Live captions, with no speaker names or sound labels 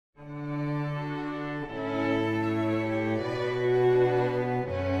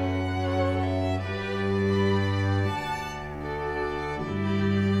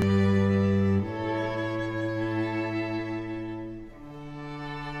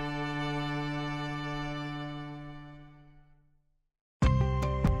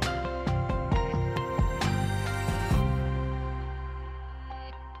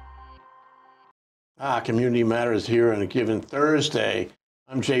Community Matters here on a given Thursday.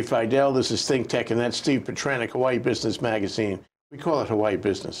 I'm Jay Fidell. This is ThinkTech, and that's Steve Petranik, Hawaii Business Magazine. We call it Hawaii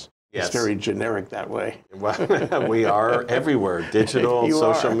Business. Yes. It's very generic that way. Well, we are everywhere, digital,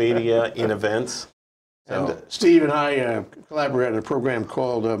 social media, in events. So. And Steve and I collaborate on a program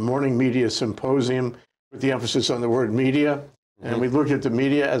called Morning Media Symposium with the emphasis on the word media. And we looked at the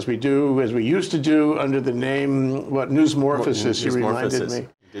media as we used to do under the name, Newsmorphosis, you reminded me.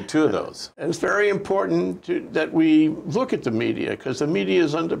 Did two of those. And it's very important that we look at the media, because the media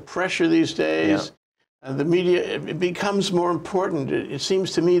is under pressure these days. Yeah. And the media, it becomes more important. It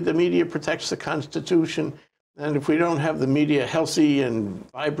seems to me the media protects the Constitution. And if we don't have the media healthy and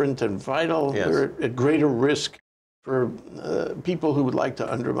vibrant and vital, yes, we're at greater risk for people who would like to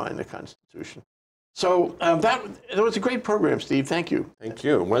undermine the Constitution. So that was a great program, Steve. Thank you. Thank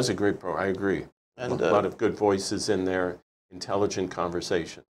you. It was a great program. I agree. And a lot of good voices in there, intelligent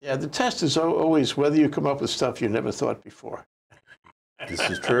conversation. Yeah, the test is always whether you come up with stuff you never thought before. This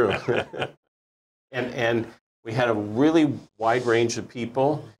is true. and we had a really wide range of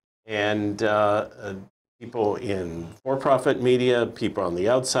people, and people in for-profit media, people on the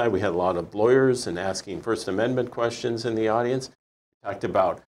outside. We had a lot of lawyers and asking First Amendment questions in the audience. We talked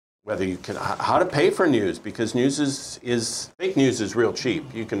about whether you can, how to pay for news, because news fake news is real cheap.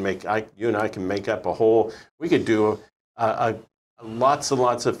 You and I can make up we could do lots and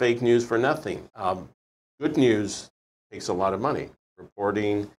lots of fake news for nothing. Good news takes a lot of money,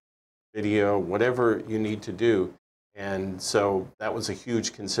 reporting, video, whatever you need to do. And so that was a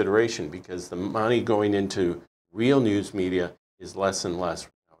huge consideration, because the money going into real news media is less and less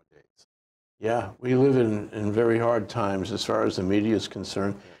nowadays. Yeah, we live in very hard times as far as the media is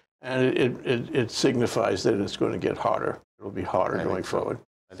concerned. And it signifies that it's going to get harder. It'll be harder going forward.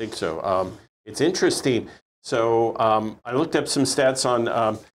 I think so. It's interesting. So I looked up some stats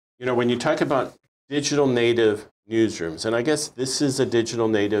on, when you talk about digital native newsrooms, and I guess this is a digital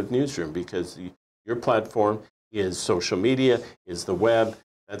native newsroom, because your platform is social media, is the web,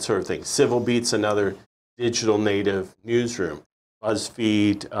 that sort of thing. Civil Beat's another digital native newsroom.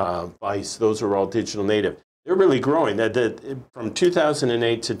 BuzzFeed, Vice, those are all digital native. They're really growing. From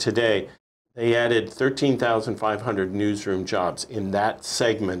 2008 to today, they added 13,500 newsroom jobs in that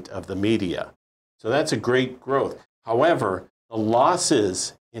segment of the media. So that's a great growth. However, the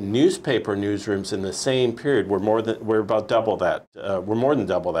losses in newspaper newsrooms in the same period were about double that. We're more than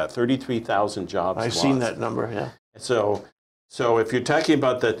double that. 33,000 jobs lost. I've seen that number. Yeah. So if you're talking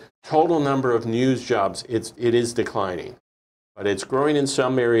about the total number of news jobs, it is declining, but it's growing in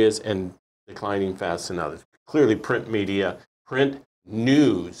some areas and declining fast in others. Clearly, print media, print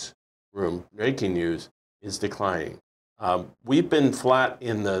news room, breaking news, is declining. We've been flat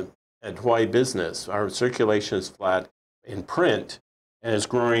at Hawaii Business. Our circulation is flat in print and is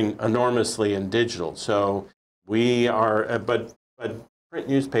growing enormously in digital. So we are, but print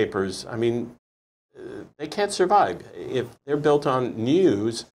newspapers, I mean, they can't survive. If they're built on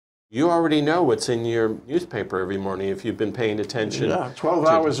news, you already know what's in your newspaper every morning if you've been paying attention. Yeah, 12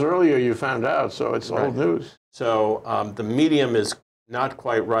 hours earlier you found out, so it's old news. So the medium is not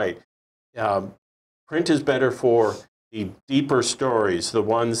quite right. Print is better for the deeper stories, the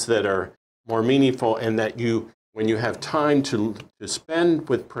ones that are more meaningful, and that when you have time to spend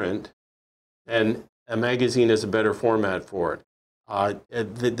with print, then a magazine is a better format for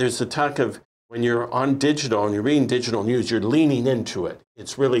it. There's a talk of, when you're on digital and you're reading digital news, you're leaning into it.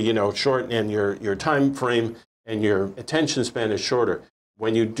 It's really, short, and your time frame and your attention span is shorter.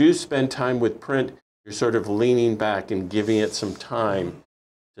 When you do spend time with print, you're sort of leaning back and giving it some time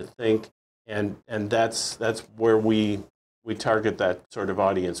to think, and that's where we target that sort of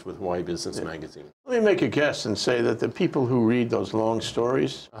audience with Hawaii Business Magazine. Let me make a guess and say that the people who read those long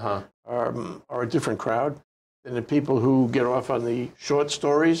stories are a different crowd than the people who get off on the short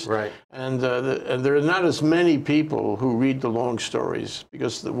stories. Right. And there are not as many people who read the long stories,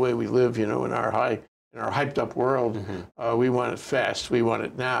 because of the way we live, in our hyped up world, we want it fast. We want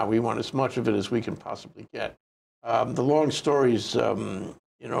it now. We want as much of it as we can possibly get. The long stories,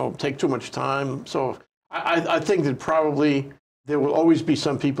 take too much time. So I think that probably there will always be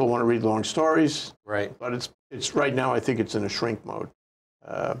some people who want to read long stories. Right. But it's right now, I think it's in a shrink mode.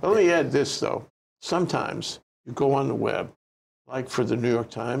 But let me add this, though. Sometimes you go on the web, like for the New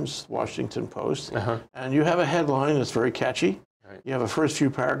York Times, Washington Post, and you have a headline that's very catchy. Right. You have a first few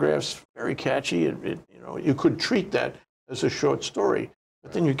paragraphs, very catchy. You could treat that as a short story,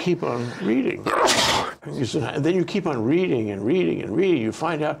 but then you keep on reading. And then you keep on reading and reading and reading. You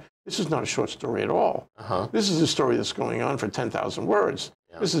find out this is not a short story at all. This is a story that's going on for 10,000 words.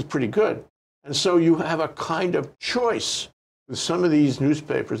 Yeah. This is pretty good. And so you have a kind of choice with some of these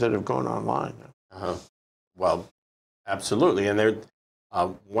newspapers that have gone online. Well, absolutely. And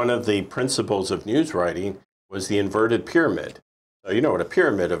one of the principles of news writing was the inverted pyramid. So you know what a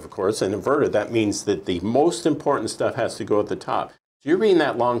pyramid, of course, and inverted, that means that the most important stuff has to go at the top. So you're reading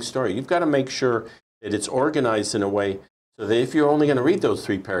that long story. You've got to make sure that it's organized in a way so that if you're only going to read those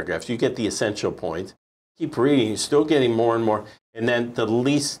 3 paragraphs, you get the essential points. Keep reading, you're still getting more and more. And then the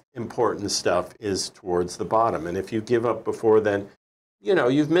least important stuff is towards the bottom. And if you give up before then, you know,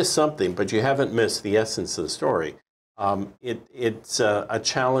 you've missed something, but you haven't missed the essence of the story. It's a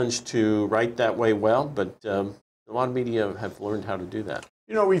challenge to write that way well, but a lot of media have learned how to do that.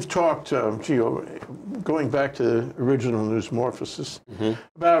 You know, we've talked, going back to the original newsmorphosis,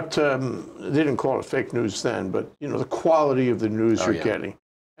 about, they didn't call it fake news then, but, you know, the quality of the news you're getting,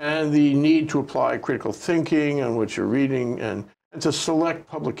 and the need to apply critical thinking on what you're reading, and to select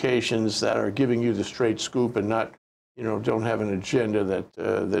publications that are giving you the straight scoop and not, you know, don't have an agenda that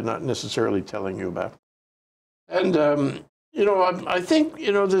they're not necessarily telling you about. And, you know, I think,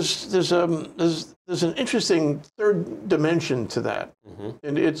 you know, there's an interesting third dimension to that.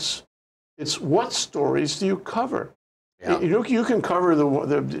 And it's what stories do you cover? Yeah. You know, you can cover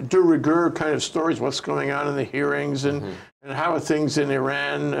the de rigueur kind of stories, what's going on in the hearings and how are things in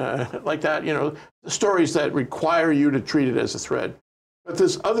Iran, like that, you know, the stories that require you to treat it as a thread. But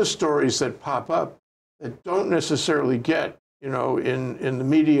there's other stories that pop up that don't necessarily get, you know, in the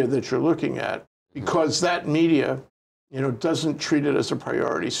media that you're looking at, because that media, you know, doesn't treat it as a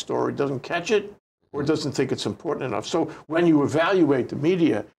priority story, doesn't catch it, or doesn't think it's important enough. So when you evaluate the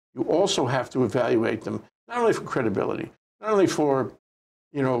media, you also have to evaluate them, not only for credibility, not only for,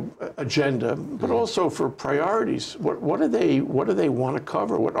 you know, agenda, but also for priorities. What do they want to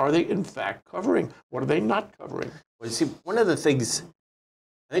cover? What are they in fact covering? What are they not covering? Well, you see, one of the things,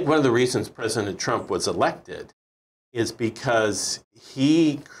 I think one of the reasons President Trump was elected is because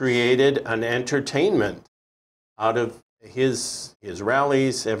he created an entertainment out of his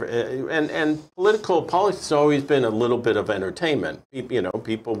rallies, and politics has always been a little bit of entertainment. You know,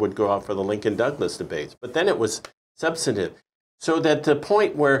 people would go out for the Lincoln Douglas debates, but then it was substantive. So that the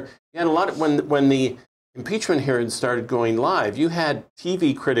point where you had a lot of, when the impeachment hearings started going live, you had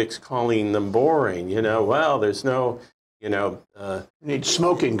TV critics calling them boring. You know, well, there's no, you know, you need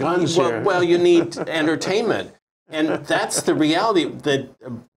smoking guns here. Well, you need entertainment, and that's the reality that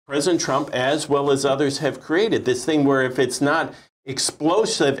President Trump, as well as others, have created this thing where if it's not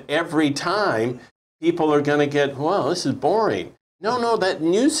explosive every time, people are going to get, well, this is boring. No, that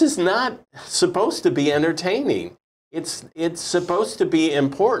news is not supposed to be entertaining. It's supposed to be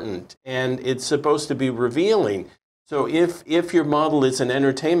important, and it's supposed to be revealing. So if your model is an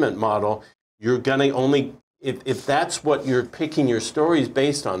entertainment model, you're going to only, if that's what you're picking your stories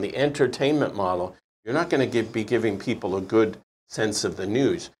based on, the entertainment model, you're not going to be giving people a good sense of the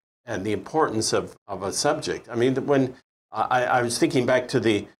news and the importance of a subject. I mean, when I was thinking back to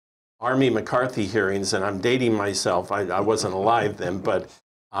the Army McCarthy hearings, and I'm dating myself, I wasn't alive then, but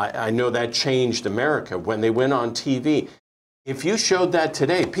I know that changed America when they went on TV. If you showed that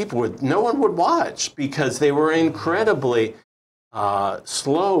today, no one would watch because they were incredibly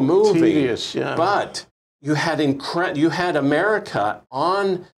slow moving. Tedious, yeah. But you had America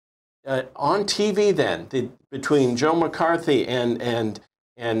on TV then, between Joe McCarthy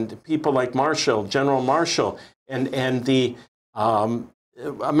and people like General Marshall, and the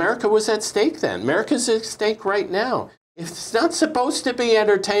America was at stake then. America's at stake right now. It's not supposed to be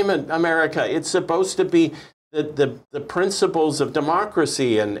entertainment, America. It's supposed to be the principles of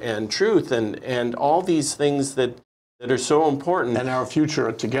democracy and truth and all these things that are so important. And our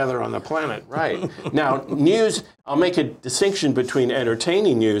future together on the planet. Right. Now, news, I'll make a distinction between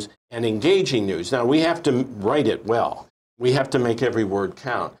entertaining news and engaging news. Now, we have to write it well. We have to make every word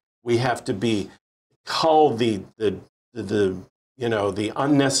count. We have to cull the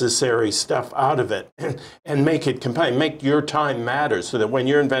unnecessary stuff out of it and make it compelling. Make your time matter so that when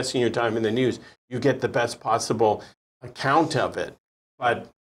you're investing your time in the news, you get the best possible account of it.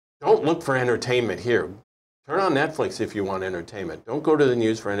 But don't look for entertainment here. Turn on Netflix if you want entertainment. Don't go to the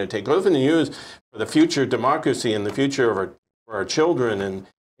news for entertainment. Go to the news for the future of democracy and the future of our children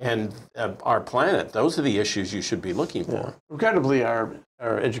and our planet. Those are the issues you should be looking for. Yeah. Regrettably, our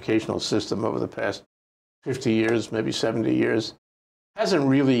educational system over the past 50 years, maybe 70 years, hasn't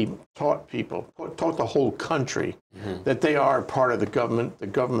really taught the whole country that they are part of the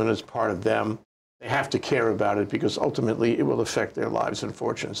government is part of them. They have to care about it because ultimately it will affect their lives and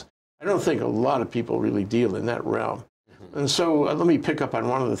fortunes. I don't think a lot of people really deal in that realm. And so let me pick up on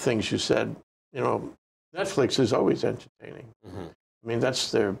one of the things you said. You know, Netflix is always entertaining. I mean, that's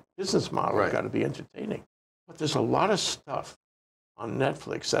their business model. Right. It's got to be entertaining. But there's a lot of stuff on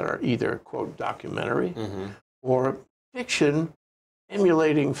Netflix that are either, quote, documentary or fiction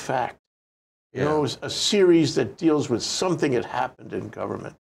emulating fact. You know, a series that deals with something that happened in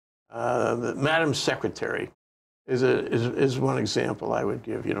government. Madam Secretary is one example I would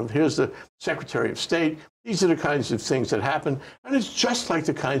give. You know, here's the Secretary of State. These are the kinds of things that happen, and it's just like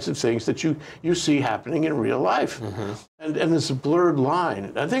the kinds of things that you see happening in real life. And there's a blurred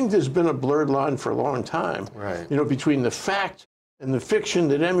line. I think there's been a blurred line for a long time. Right. You know, between the fact and the fiction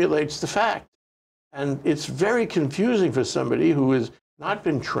that emulates the fact, and it's very confusing for somebody who has not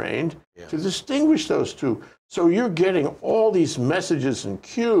been trained to distinguish those two. So you're getting all these messages and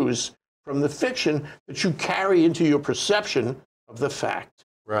cues from the fiction that you carry into your perception of the fact.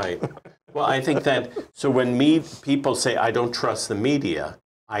 Right. Well, I think that, so when people say, I don't trust the media,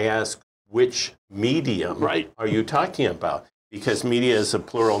 I ask, which medium are you talking about? Because media is a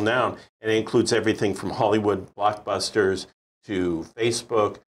plural noun, and it includes everything from Hollywood blockbusters to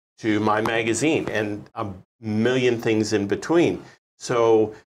Facebook to my magazine and a million things in between.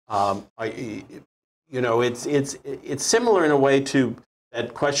 So, you know, it's similar in a way to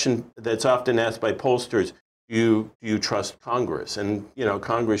that question that's often asked by pollsters, do you trust Congress? And, you know,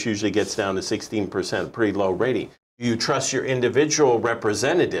 Congress usually gets down to 16%, pretty low rating. Do you trust your individual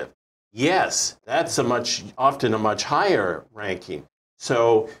representative? Yes, that's often a much higher ranking.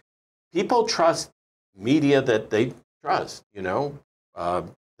 So people trust media that they trust, you know.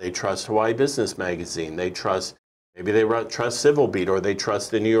 They trust Hawaii Business Magazine. They trust, maybe they trust Civil Beat, or they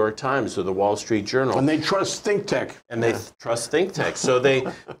trust the New York Times or the Wall Street Journal. And they trust ThinkTech. And they trust ThinkTech. So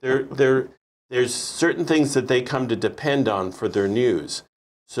there's certain things that they come to depend on for their news.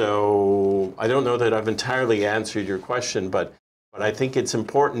 So I don't know that I've entirely answered your question, but I think it's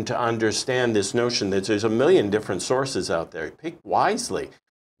important to understand this notion that there's a million different sources out there. Pick wisely.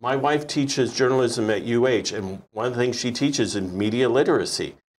 My wife teaches journalism at UH, and one of the things she teaches is media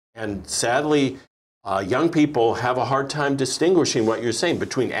literacy. And sadly, young people have a hard time distinguishing what you're saying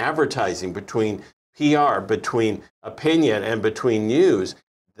between advertising, between PR, between opinion, and between news.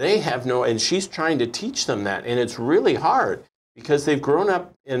 They have no, and she's trying to teach them that, and it's really hard because they've grown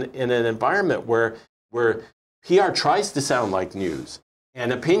up in an environment where PR tries to sound like news,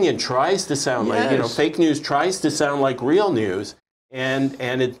 and opinion tries to sound like, you know, fake news tries to sound like real news, and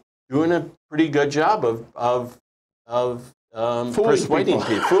it's doing a pretty good job of persuading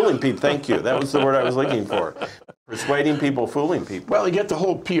people. Fooling people. Thank you. That was the word I was looking for. Persuading people, fooling people. Well, you get the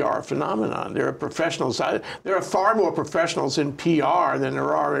whole PR phenomenon. There are professionals. There are far more professionals in PR than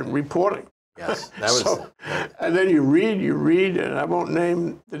there are in reporting. Yes, that was. And then you read, and I won't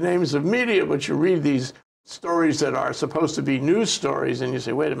name the names of media, but you read these stories that are supposed to be news stories, and you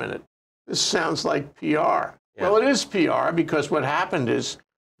say, wait a minute, this sounds like PR. Yeah. Well, it is PR because what happened is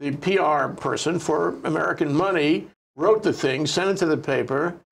the PR person for American money wrote the thing, sent it to the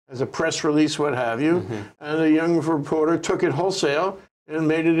paper as a press release, what have you, and a young reporter took it wholesale and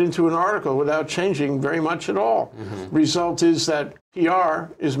made it into an article without changing very much at all. Result is that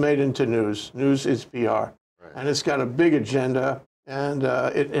PR is made into news. News is PR. And it's got a big agenda, and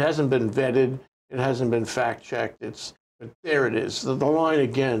it hasn't been vetted. It hasn't been fact-checked. But there it is. The line,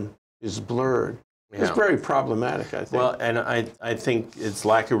 again, is blurred. Yeah. It's very problematic, I think. Well, and I think it's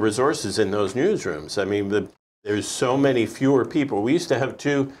lack of resources in those newsrooms. I mean, there's so many fewer people. We used to have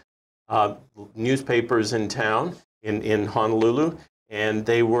 2 newspapers in town, in Honolulu, and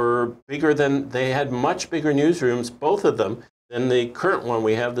they had much bigger newsrooms, both of them, than the current one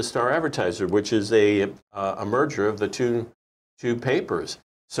we have, the Star Advertiser, which is a merger of the two papers.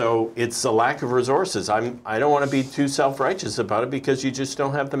 So it's a lack of resources. I don't want to be too self-righteous about it because you just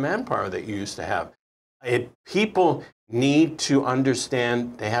don't have the manpower that you used to have. People need to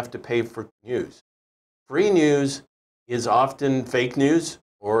understand they have to pay for news. Free news is often fake news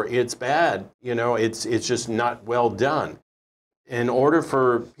or it's bad. You know, it's just not well done. In order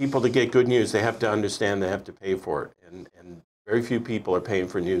for people to get good news, they have to understand they have to pay for it. And very few people are paying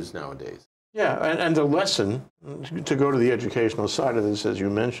for news nowadays. Yeah, and the lesson, to go to the educational side of this, as you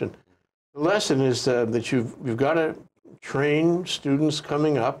mentioned, the lesson is that you've got to train students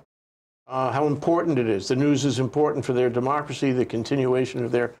coming up how important it is. The news is important for their democracy, the continuation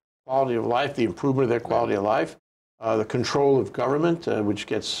of their quality of life, the improvement of their quality of life, the control of government, which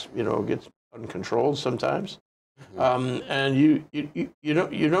gets uncontrolled sometimes. And you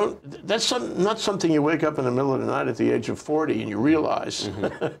don't. That's not something you wake up in the middle of the night at the age of 40 and you realize.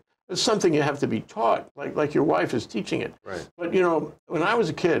 It's something you have to be taught, like your wife is teaching it. Right. But you know, when I was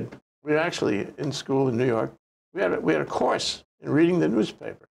a kid, we actually in school in New York, we had a course in reading the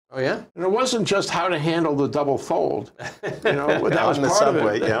newspaper. Oh yeah. And it wasn't just how to handle the double fold. You know, that was on the part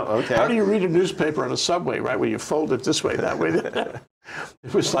subway. of it. Yeah. Okay. How do you read a newspaper on a subway? Right, where you fold it this way, that way.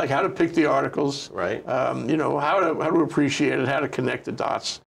 It was like how to pick the articles, right? You know, how to appreciate it, how to connect the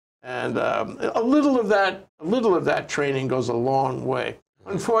dots, and a little of that training goes a long way.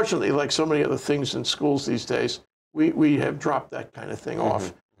 Unfortunately, like so many other things in schools these days, we have dropped that kind of thing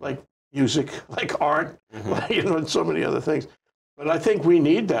off, like music, like art, like, you know, and so many other things. But I think we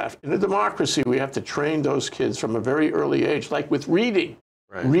need that. In a democracy, we have to train those kids from a very early age, like with reading.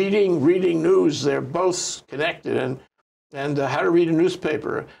 Right. Reading news, they're both connected, and how to read a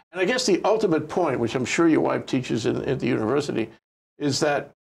newspaper. And I guess the ultimate point, which I'm sure your wife teaches at the university, is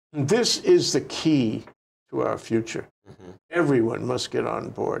that this is the key to our future. Everyone must get on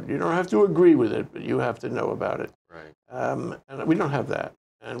board. You don't have to agree with it, but you have to know about it. Right. And we don't have that,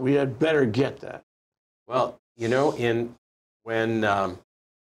 and we had better get that. Well, you know, when I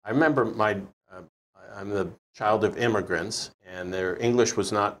remember I'm the child of immigrants, and their English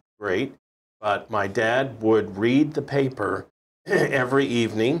was not great, but my dad would read the paper every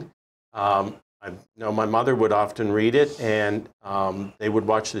evening. I know my mother would often read it, and they would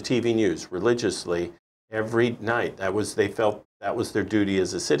watch the TV news religiously every night. They felt that was their duty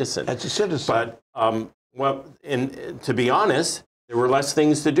as a citizen. As a citizen. But well, to be honest, there were less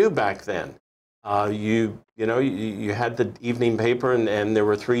things to do back then. You had the evening paper, and there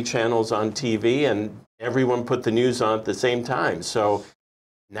were 3 channels on TV, and everyone put the news on at the same time. So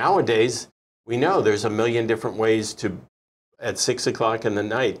nowadays, we know there's a million different ways at 6 o'clock in the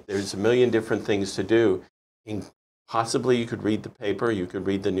night, there's a million different things to do. And possibly you could read the paper, you could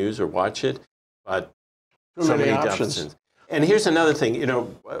read the news or watch it, but so many options. And here's another thing, you know,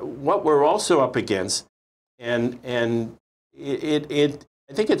 what we're also up against, and I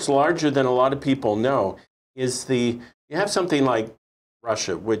think it's larger than a lot of people know, is you have something like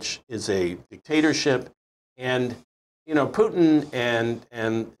Russia, which is a dictatorship, and you know, Putin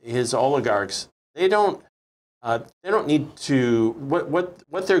and his oligarchs, they don't need to,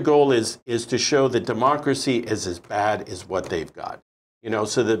 what their goal is to show that democracy is as bad as what they've got. You know,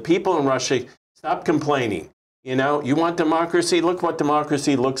 so the people in Russia, stop complaining. You know, you want democracy? Look what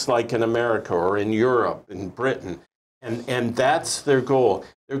democracy looks like in America or in Europe, in Britain. And that's their goal.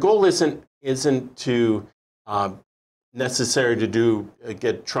 Their goal isn't to necessary to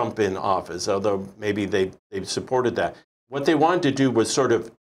get Trump in office, although maybe they've supported that. What they wanted to do was sort of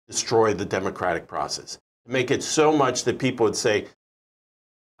destroy the democratic process, make it so much that people would say,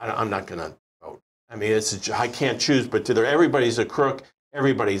 I'm not going to vote. I mean, I can't choose, but everybody's a crook,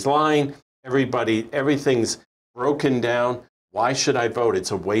 everybody's lying, everything's broken down. Why should I vote?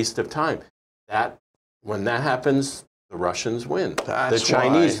 It's a waste of time. When that happens, the Russians win.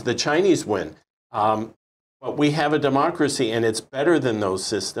 The Chinese win. But we have a democracy, and it's better than those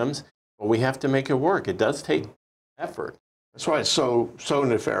systems, but we have to make it work. It does take effort. That's why it's so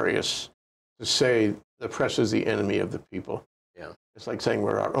nefarious to say the press is the enemy of the people. Yeah. It's like saying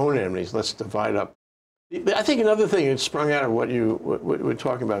we're our own enemies. Let's divide up. I think another thing that sprung out of what you were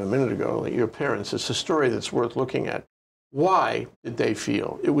talking about a minute ago, like your parents, it's a story that's worth looking at. Why did they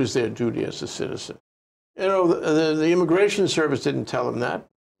feel it was their duty as a citizen? You know, the Immigration Service didn't tell them that,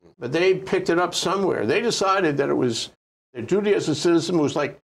 but they picked it up somewhere. They decided that it was their duty as a citizen was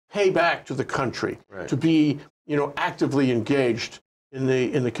like pay back to the country, right, to be, you know, actively engaged in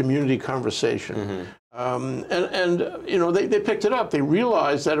the community conversation. And you know, they picked it up. They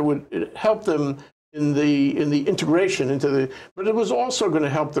realized that it helped them in the integration but it was also going to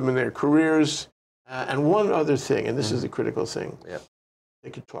help them in their careers. And one other thing, and this is the critical thing, they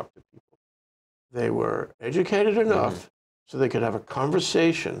could talk to people. They were educated enough so they could have a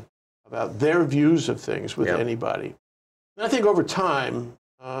conversation about their views of things with anybody. And I think over time,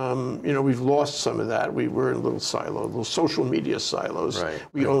 you know, we've lost some of that. We were in a little silo, little social media silos. Right.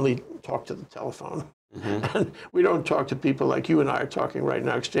 We only talk to the telephone. And we don't talk to people like you and I are talking right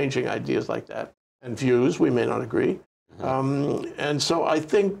now, exchanging ideas like that and views. We may not agree. And so I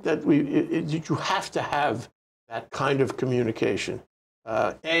think that you have to have that kind of communication.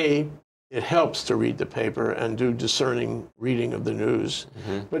 It helps to read the paper and do discerning reading of the news.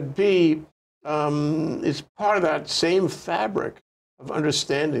 But B, it's part of that same fabric of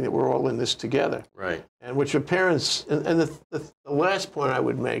understanding that we're all in this together. Right. And which your parents, and the last point I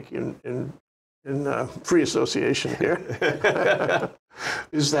would make in free association here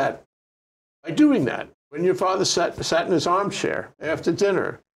is that by doing that, when your father sat in his armchair after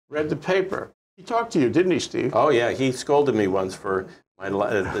dinner, read the paper, he talked to you, didn't he, Steve? Oh yeah, he scolded me once for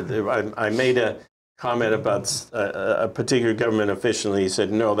I made a comment about a particular government official, and he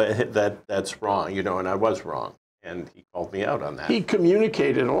said, no, that's wrong, you know, and I was wrong. And he called me out on that. He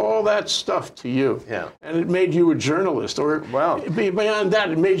communicated all that stuff to you. Yeah. And it made you a journalist. Or beyond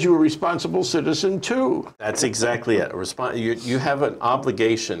that, it made you a responsible citizen too. That's exactly it. You have an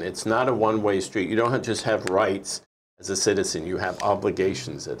obligation. It's not a one-way street. You don't just have rights as a citizen. You have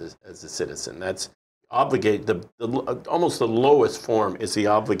obligations as a citizen. That's almost the lowest form is the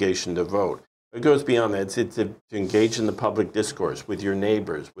obligation to vote. It goes beyond that. It's to engage in the public discourse with your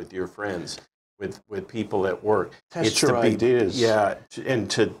neighbors, with your friends, with people at work. Test your ideas. Yeah, and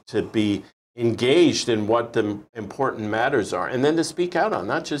to be engaged in what the important matters are, and then to speak out on,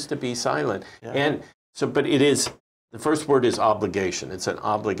 not just to be silent. Yeah. And so, but it is, the first word is obligation. It's an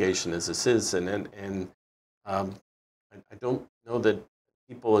obligation as a citizen, and I don't know that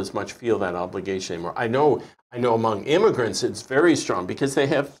people as much feel that obligation anymore. I know among immigrants it's very strong because they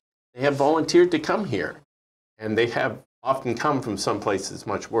have volunteered to come here, and they have often come from some places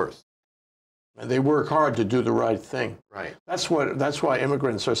much worse. And they work hard to do the right thing. Right. That's why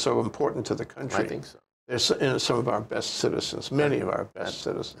immigrants are so important to the country. I think so. They're some of our best citizens, many of our best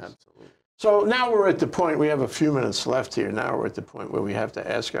citizens. Absolutely. So now we're at the point, we have a few minutes left here. Now we're at the point where we have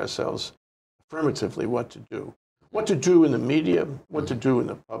to ask ourselves affirmatively what to do. What to do in the media, what to do in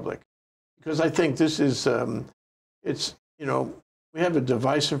the public. Because I think this is, we have a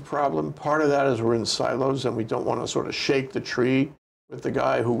divisive problem. Part of that is we're in silos and we don't want to sort of shake the tree with the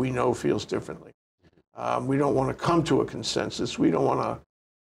guy who we know feels differently. We don't want to come to a consensus. We don't want to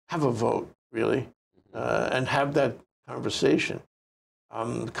have a vote, really, and have that conversation.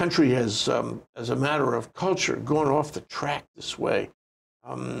 The country has, as a matter of culture, gone off the track this way.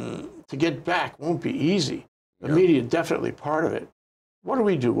 To get back won't be easy. The media definitely part of it. What do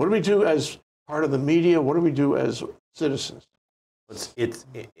we do? What do we do as part of the media? What do we do as citizens? It's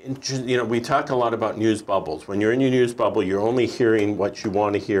we talk a lot about news bubbles. When you're in your news bubble, you're only hearing what you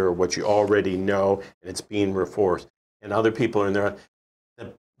want to hear or what you already know, and it's being reinforced. And other people are in there.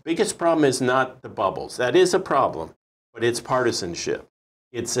 The biggest problem is not the bubbles. That is a problem, but it's partisanship.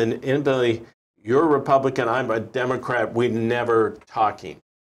 It's an inability. You're a Republican, I'm a Democrat. We're never talking.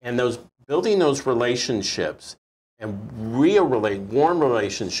 And building those relationships and warm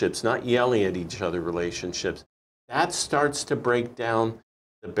relationships, not yelling at each other relationships, that starts to break down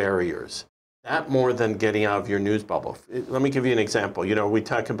the barriers. That more than getting out of your news bubble. Let me give you an example. We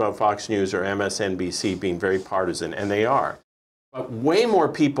talk about Fox News or MSNBC being very partisan, and they are. But way more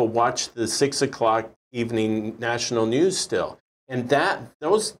people watch the 6 o'clock evening national news still. And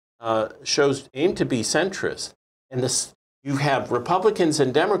those shows aim to be centrist. And you have Republicans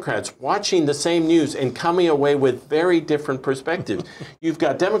and Democrats watching the same news and coming away with very different perspectives. You've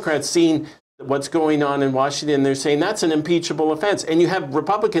got Democrats seeing what's going on in Washington, they're saying that's an impeachable offense. And you have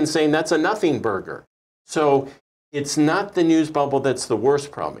Republicans saying that's a nothing burger. So it's not the news bubble that's the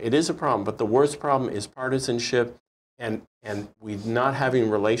worst problem. It is a problem, but the worst problem is partisanship and we not having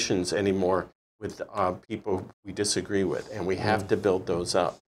relations anymore with people we disagree with. And we have to build those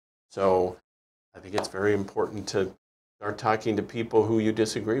up. So I think it's very important to start talking to people who you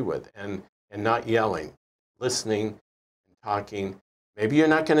disagree with and not yelling, listening, and talking. Maybe you're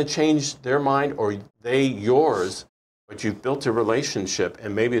not going to change their mind or they yours, but you've built a relationship,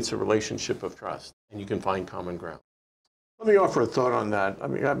 and maybe it's a relationship of trust, and you can find common ground. Let me offer a thought on that. I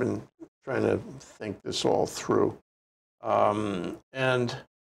mean, I've been trying to think this all through, and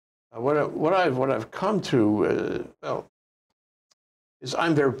what I've come to, is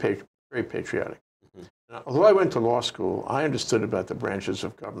I'm very patriotic. Mm-hmm. Now, although I went to law school, I understood about the branches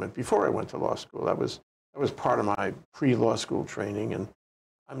of government before I went to law school. That was part of my pre-law school training, and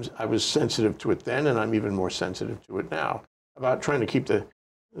I was sensitive to it then, and I'm even more sensitive to it now, about trying to keep the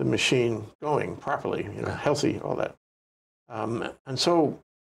machine going properly, healthy, all that. And so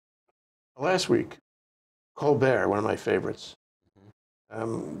last week, Colbert, one of my favorites,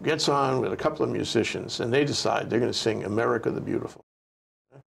 gets on with a couple of musicians, and they decide they're going to sing America the Beautiful.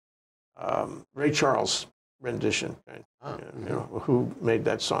 Ray Charles rendition, who made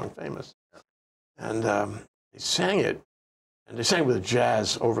that song famous. And they sang it, and they sang with a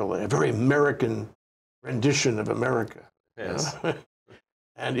jazz overlay, a very American rendition of America. Yes.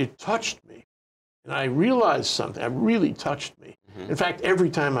 And it touched me. And I realized something. It really touched me. Mm-hmm. In fact, every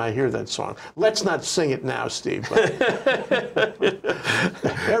time I hear that song, let's not sing it now, Steve, but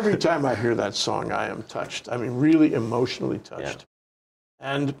every time I hear that song, I am touched. I mean, really emotionally touched.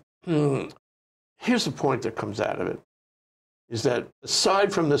 Yeah. And here's the point that comes out of it. Is that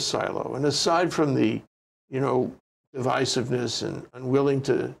aside from the silo and aside from the, divisiveness and unwilling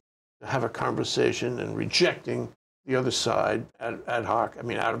to have a conversation and rejecting the other side ad hoc,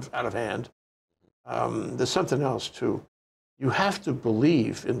 out of hand, there's something else too. You have to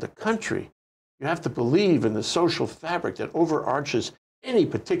believe in the country. You have to believe in the social fabric that overarches any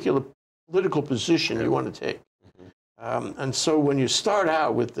particular political position you want to take. And so when you start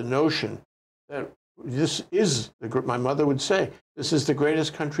out with the notion that this is, my mother would say, this is the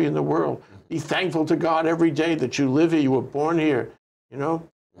greatest country in the world. Be thankful to God every day that you live here, you were born here. You know,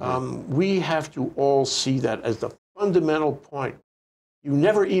 we have to all see that as the fundamental point. You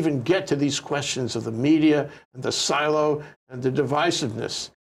never even get to these questions of the media and the silo and the divisiveness.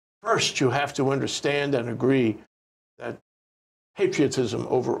 First, you have to understand and agree that patriotism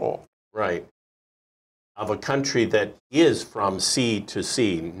overall. Right. Of a country that is from sea to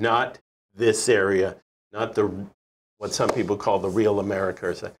sea, not this area, not what some people call the real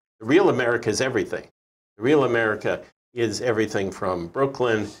America. The real America is everything. The real America is everything from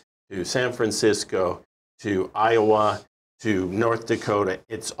Brooklyn to San Francisco to Iowa to North Dakota.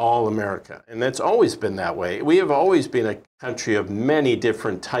 It's all America. And that's always been that way. We have always been a country of many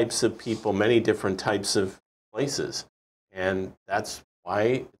different types of people, many different types of places. And that's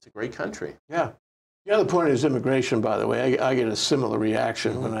why it's a great country. Yeah. The other point is immigration, by the way. I get a similar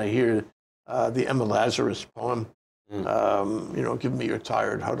reaction when I hear the Emma Lazarus poem, you know, give me your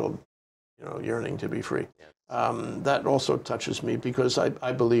tired, huddled, you know, yearning to be free. That also touches me because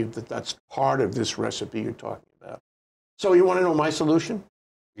I believe that that's part of this recipe you're talking about. So you want to know my solution?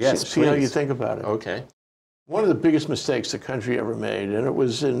 Yes, See how you think about it. Okay. One of the biggest mistakes the country ever made, and it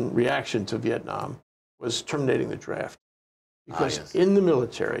was in reaction to Vietnam, was terminating the draft. Because in the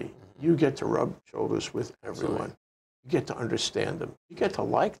military, you get to rub shoulders with everyone. You get to understand them. You get to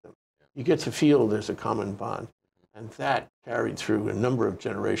like them. You get to feel there's a common bond. And that carried through a number of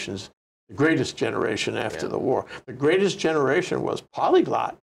generations. The greatest generation after the war. The greatest generation was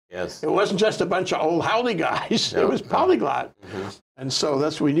polyglot. Yes. It wasn't just a bunch of old howdy guys. It was polyglot. And so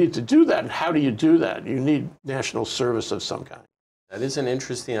that's we need to do that. And how do you do that? You need national service of some kind. That is an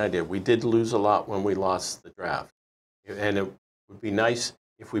interesting idea. We did lose a lot when we lost the draft. And it would be nice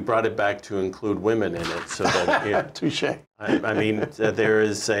if we brought it back to include women in it. So that Touche. I mean, there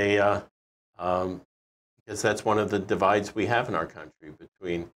is a, because that's one of the divides we have in our country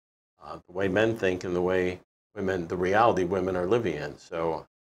between the way men think and the way women, the reality women are living in. So,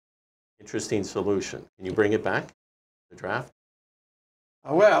 interesting solution. Can you bring it back, the draft?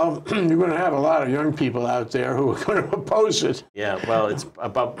 Well, you're going to have a lot of young people out there who are going to oppose it. Yeah, well, it's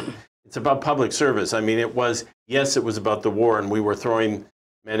about public service. I mean, it was about the war, and we were throwing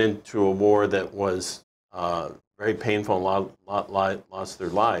men into a war that was very painful and lost their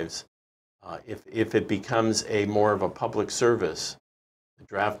lives. If it becomes more of a public service, the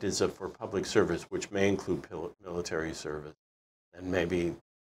draft is for public service, which may include military service, and maybe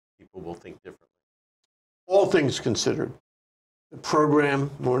people will think differently. All things considered, the program,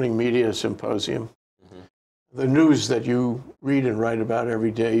 Morning Media Symposium, the news that you read and write about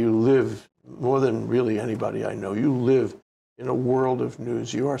every day, you live more than really anybody I know. You live in a world of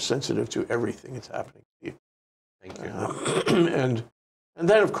news. You are sensitive to everything that's happening to you. Thank you. And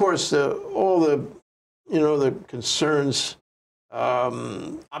then, of course, all the, you know, the concerns,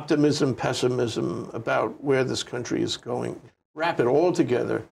 optimism, pessimism about where this country is going. Wrap it all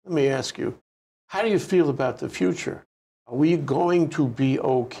together. Let me ask you, how do you feel about the future? Are we going to be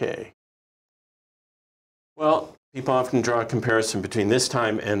okay? Well, people often draw a comparison between this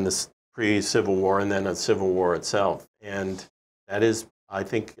time and the pre-Civil War and then a Civil War itself. And that is, I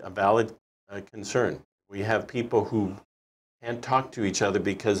think, a valid concern. We have people who can't talk to each other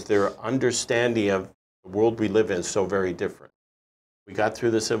because their understanding of the world we live in is so very different. We got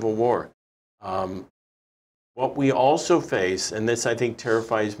through the Civil War. What we also face, and this I think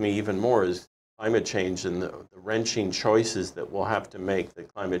terrifies me even more, is climate change and the wrenching choices that we'll have to make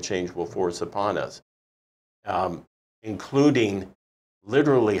that climate change will force upon us, including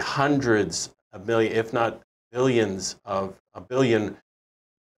literally hundreds of million, if not billions of a billion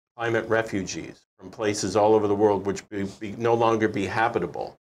climate refugees from places all over the world which no longer be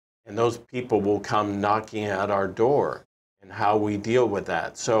habitable. And those people will come knocking at our door, and how we deal with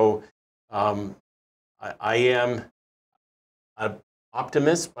that. So I am an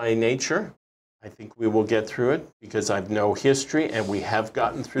optimist by nature. I think we will get through it because I've no history, and we have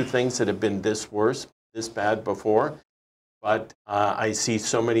gotten through things that have been this worse, this bad before. But I see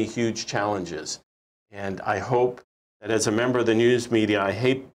so many huge challenges. And I hope that as a member of the news media,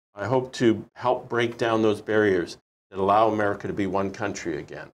 I hope to help break down those barriers that allow America to be one country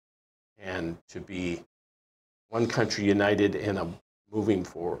again, and to be one country united and moving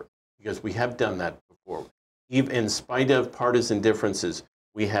forward. Because we have done that before. Even in spite of partisan differences,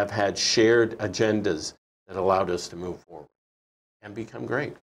 we have had shared agendas that allowed us to move forward and become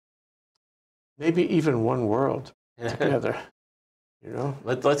great. Maybe even one world together. You know.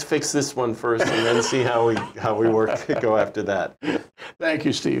 Let's fix this one first, and then see how we go after that. Thank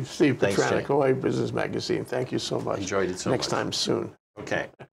you, Steve. Steve Thanks, Petranik, Jay. Hawaii Business Magazine. Thank you so much. Enjoyed it so much. Next time soon. Okay.